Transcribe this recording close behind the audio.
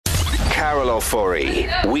Carol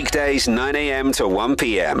Ofori. Weekdays 9 a.m. to 1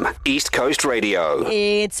 p.m. East Coast Radio.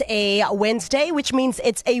 It's a Wednesday, which means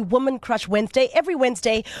it's a Woman Crush Wednesday. Every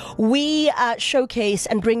Wednesday, we showcase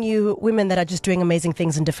and bring you women that are just doing amazing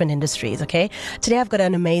things in different industries, okay? Today, I've got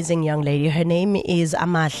an amazing young lady. Her name is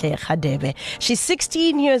Amahle Radebe. She's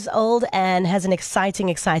 16 years old and has an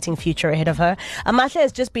exciting future ahead of her. Amahle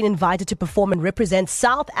has just been invited to perform and represent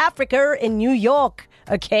South Africa in New York.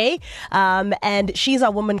 Okay, and she's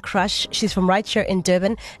our woman crush. She's from right here in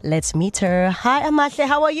Durban. Let's meet her. Hi, Amahle.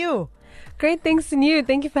 How are you? Great, thanks to you.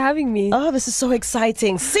 Thank you for having me. Oh, this is so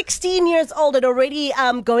exciting. 16 years old and already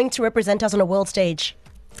going to represent us on a world stage.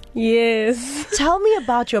 Yes. Tell me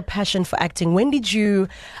about your passion for acting. When did you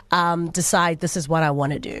decide this is what I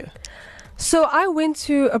want to do? So I went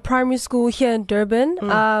to a primary school here in Durban,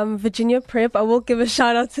 Virginia Prep. I will give a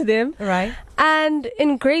shout out to them. Right. And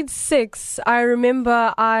in grade 6, I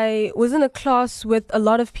remember I was in a class with a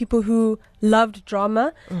lot of people who loved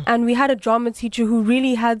drama. And we had a drama teacher who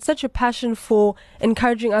really had such a passion for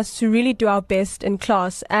encouraging us to really do our best in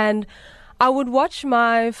class. And I would watch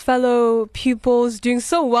my fellow pupils doing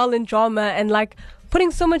so well in drama and like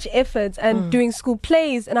putting so much effort and doing school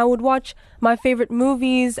plays, and I would watch my favorite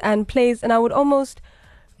movies and plays, and I would almost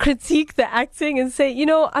critique the acting and say, you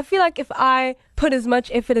know, I feel like if I put as much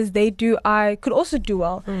effort as they do, I could also do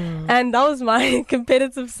well. And that was my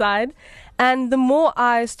competitive side. And the more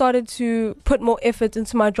I started to put more effort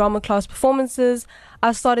into my drama class performances,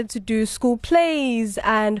 I started to do school plays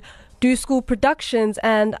and do school productions,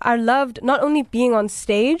 and I loved not only being on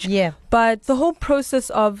stage, but the whole process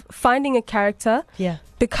of finding a character,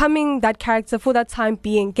 becoming that character for that time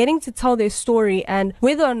being, getting to tell their story, and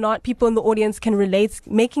whether or not people in the audience can relate,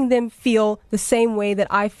 making them feel the same way that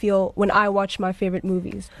I feel when I watch my favorite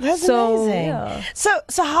movies. That's amazing. Yeah.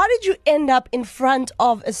 So how did you end up in front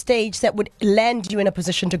of a stage that would land you in a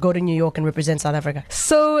position to go to New York and represent South Africa?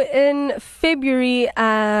 So in February,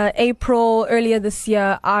 April, earlier this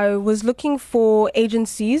year, I was looking for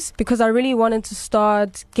agencies because I really wanted to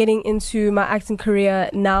start getting into my acting career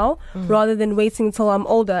now rather than waiting until I'm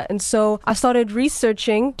older. And so I started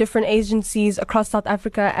researching different agencies across South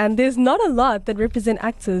Africa, and there's not a lot that represent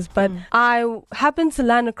actors, but I happened to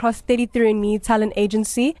land across 33andMe Talent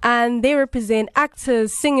Agency, and they represent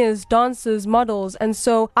actors, singers, dancers, models. And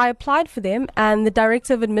so I applied for them, and the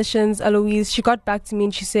director of admissions, Eloise, she got back to me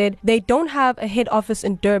and she said they don't have a head office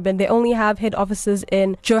in Durban. They only have head offices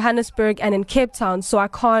in Johannesburg and in Cape Town, so I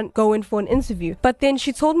can't go in for an interview. But then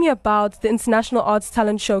she told me about the International Arts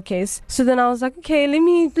Talent Showcase. So then I was like, okay, let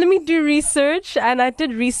me do research. And I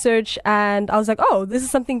did research, and I was like, oh, this is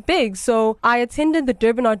something big. So I attended the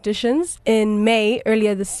Durban auditions in May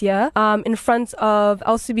earlier this year, in front of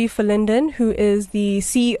LCB Verlinden, who is the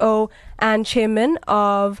CEO and chairman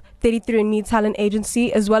of 33andMe Talent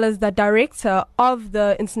Agency, as well as the director of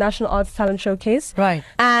the International Arts Talent Showcase. Right.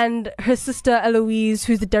 And her sister Eloise,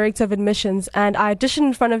 who's the director of admissions. And I auditioned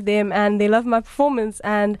in front of them, and they loved my performance.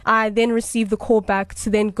 And I then received the call back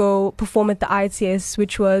to then go perform at the ITS,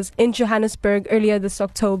 which was in Johannesburg earlier this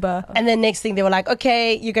October. And then next thing, they were like,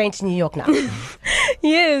 okay, you're going to New York now.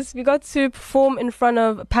 Yes, we got to perform in front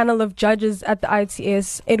of a panel of judges at the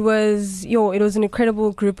ITS. It was an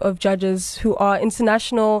incredible group of judges who are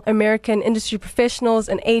international American industry professionals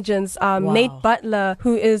and agents. Nate Butler,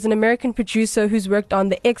 who is an American producer who's worked on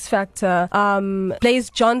The X Factor. Blaze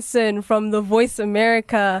Johnson from The Voice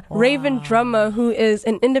America. Raven Drummer, who is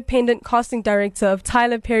an independent casting director of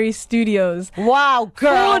Tyler Perry Studios. Wow,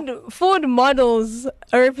 girl. Ford Models,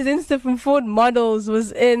 a representative from Ford Models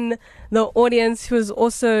was in the audience, who was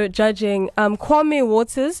also judging. Kwame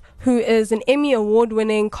Waters, who is an Emmy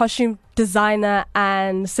award-winning costume designer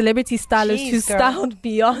and celebrity stylist who styled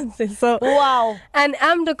Beyonce. So wow. And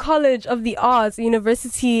Amda College of the Arts, a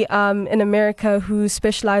university in America who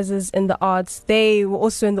specializes in the arts, they were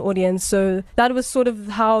also in the audience. So that was sort of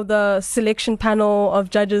how the selection panel of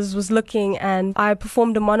judges was looking, and I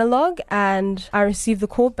performed a monologue and I received the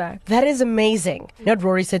call back. That is amazing. You know what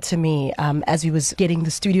Rory said to me as we was getting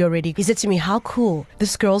the studio ready? He said to me, how cool,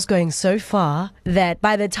 this girl's going so far that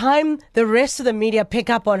by the time the rest of the media pick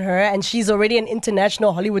up on her and she's already an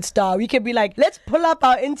international Hollywood star, we can be like, let's pull up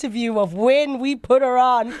our interview of when we put her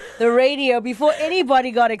on the radio before anybody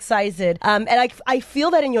got excited. And I feel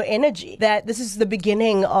that in your energy, that this is the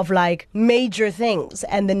beginning of like major things.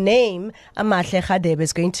 And the name Amahle Radebe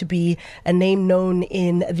is going to be a name known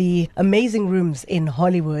in the amazing rooms in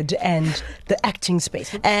Hollywood and the acting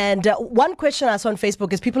space. And one question I saw on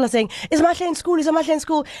Facebook is people are saying, is Mahle in school? Is Mahle in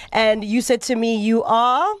school? And you said to me, you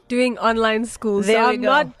are doing online school. There so we I'm go.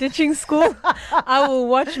 not ditching school. I will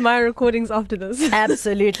watch my recordings after this.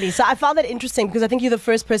 Absolutely. So I found that interesting because I think you're the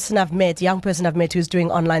first young person I've met who's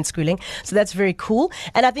doing online schooling. So that's very cool.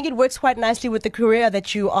 And I think it works quite nicely with the career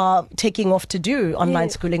that you are taking off to do, online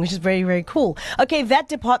schooling, which is very, very cool. Okay, that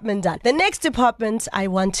department done. The next department I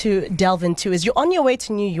want to delve into is you're on your way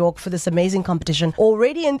to New York for this amazing competition.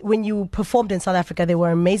 Already when you performed in South Africa, there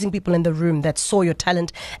were amazing people in the room that saw your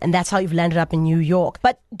talent, and that's how you've landed up in New York.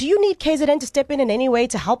 But do you need KZN to step in any way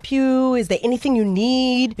to help you? Is there anything you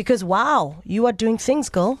need? Because wow, you are doing things,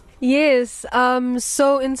 girl. Yes.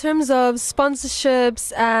 So in terms of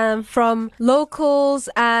sponsorships from locals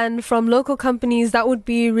and from local companies, that would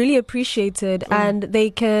be really appreciated. And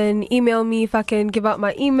they can email me if I can give out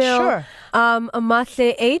my email. Sure.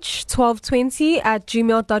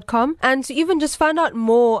 amahleh1220@gmail.com. And to even just find out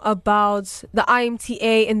more about the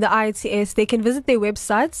IMTA and the IITS, they can visit their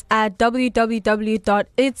websites at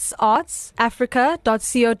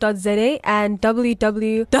www.itsartsafrica.co.za and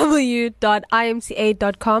www.imta.com.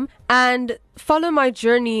 And follow my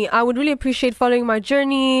journey. I would really appreciate following my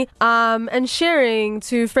journey and sharing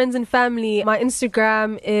to friends and family. My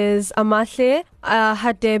Instagram is Amahle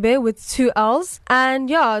Hadebe with 2 L's. And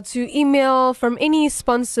to email from any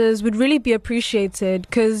sponsors would really be appreciated,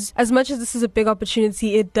 because as much as this is a big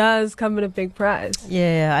opportunity, it does come with a big prize.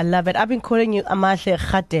 Yeah, I love it. I've been calling you Amahle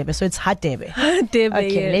Hadebe, so it's Hadebe. Hadebe,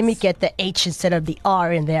 Okay, yes. let me get the H instead of the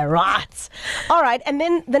R in there, right? All right, and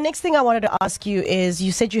then the next thing I wanted to ask you is,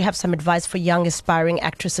 you said you have some advice for young aspiring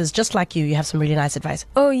actresses just like you. You have some really nice advice.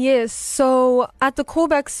 Oh, yes. So at the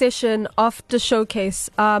callback session after Showcase,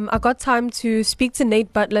 I got time to speak to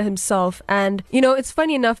Nate Butler himself. And, it's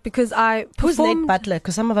funny enough because I Who's performed... Nate Butler?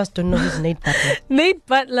 Because some of us don't know who's Nate Butler. Nate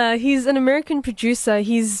Butler, he's an American producer.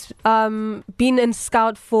 He's been in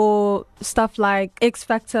Scout for stuff like X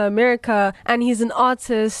Factor America, and he's an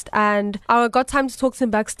artist, and I got time to talk to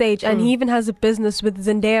him backstage, and he even has a business with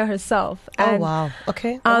Zendaya herself. Oh, And wow.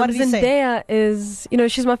 Okay. Well, what did he say? Zendaya is,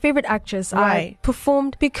 she's my favorite actress. Right. I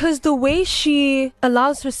performed because the way she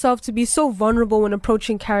allows herself to be so vulnerable when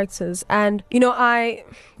approaching characters. And,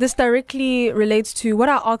 this directly relates to what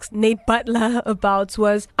I asked Nate Butler about.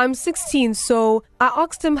 Was I'm 16, so I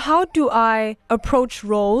asked him, how do I approach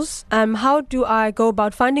roles? How do I go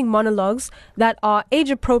about finding monologues that are age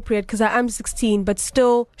appropriate, because I am 16, but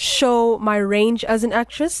still show my range as an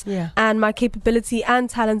actress and my capability and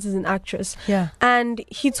talent as an actress. Yeah. And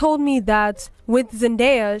he told me that with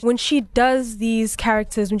Zendaya, when she does these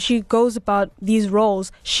characters, when she goes about these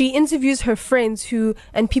roles, she interviews her friends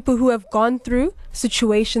and people who have gone through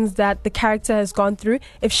situations that the character has gone through,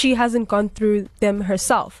 if she hasn't gone through them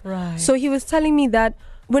herself. Right. So he was telling me that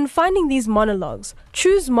when finding these monologues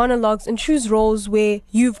and choose roles where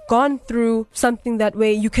you've gone through something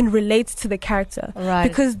where you can relate to the character. Right.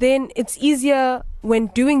 Because then it's easier when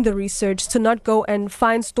doing the research to not go and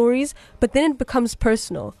find stories, but then it becomes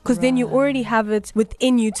personal, because then you already have it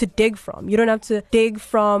within you to dig from. You don't have to dig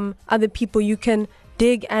from other people. You can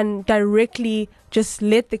dig and directly just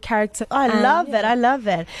let the character. I love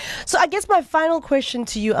that. So I guess my final question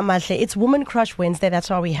to you, Amahle, it's Woman Crush Wednesday. That's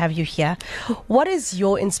why we have you here. What is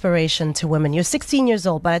your inspiration to women? You're 16 years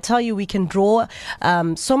old, but I tell you, we can draw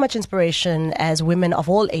so much inspiration as women of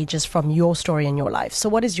all ages from your story and your life. So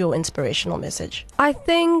what is your inspirational message? I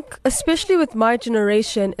think, especially with my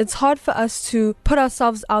generation, it's hard for us to put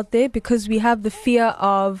ourselves out there because we have the fear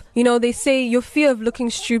of, they say your fear of looking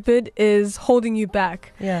stupid is holding you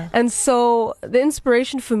back. Yeah. And so the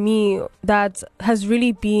inspiration for me that has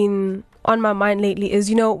really been on my mind lately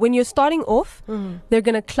is, when you're starting off, they're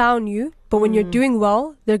going to clown you, but when you're doing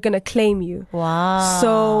well, they're going to claim you. Wow.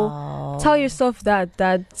 So tell yourself that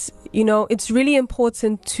it's really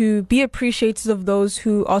important to be appreciative of those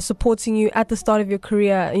who are supporting you at the start of your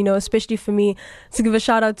career, especially for me, to give a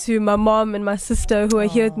shout out to my mom and my sister who are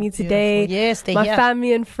here with me today. Beautiful. Yes, they're my here.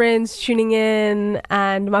 family and friends tuning in,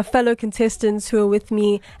 and my fellow contestants who are with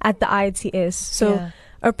me at the IITS. So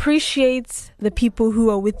appreciate the people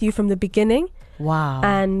who are with you from the beginning. Wow.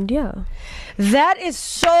 And that is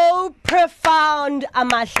so profound,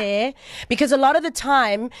 Amahle, because a lot of the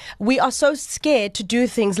time we are so scared to do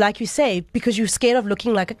things like you say, because you're scared of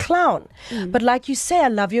looking like a clown. But like you say, I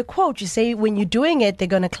love your quote. You say when you're doing it, they're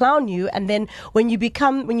going to clown you, and then when you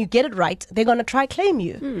get it right, they're going to try claim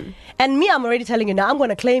you. And me, I'm already telling you now, I'm going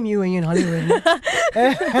to claim you when you're in Hollywood.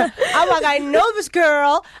 I'm like, I know this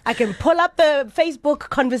girl. I can pull up the Facebook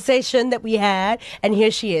conversation that we had, and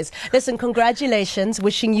here she is. Listen, congratulations.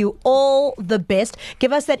 Wishing you all the best.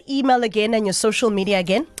 Give us that email again and your social media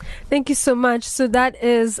again. Thank you so much. So that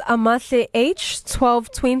is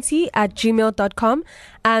amahleh1220@gmail.com.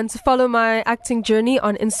 And to follow my acting journey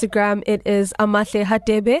on Instagram, it is Amahle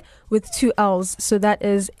Hadebe with 2 L's. So that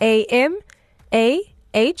is AMAHLLE,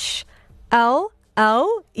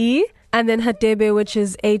 and then Hadebe, which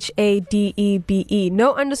is HADEBE.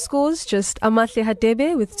 No underscores, just Amahle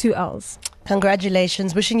Hadebe with 2 L's.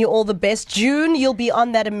 Congratulations. Wishing you all the best. June, you'll be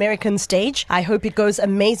on that American stage. I hope it goes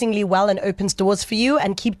amazingly well and opens doors for you,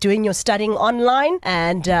 and keep doing your studying online.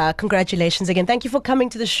 And congratulations again. Thank you for coming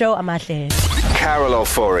to the show, Amahle. Carol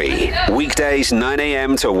Ofori, weekdays 9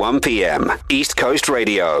 a.m. to 1 p.m. East Coast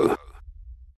Radio.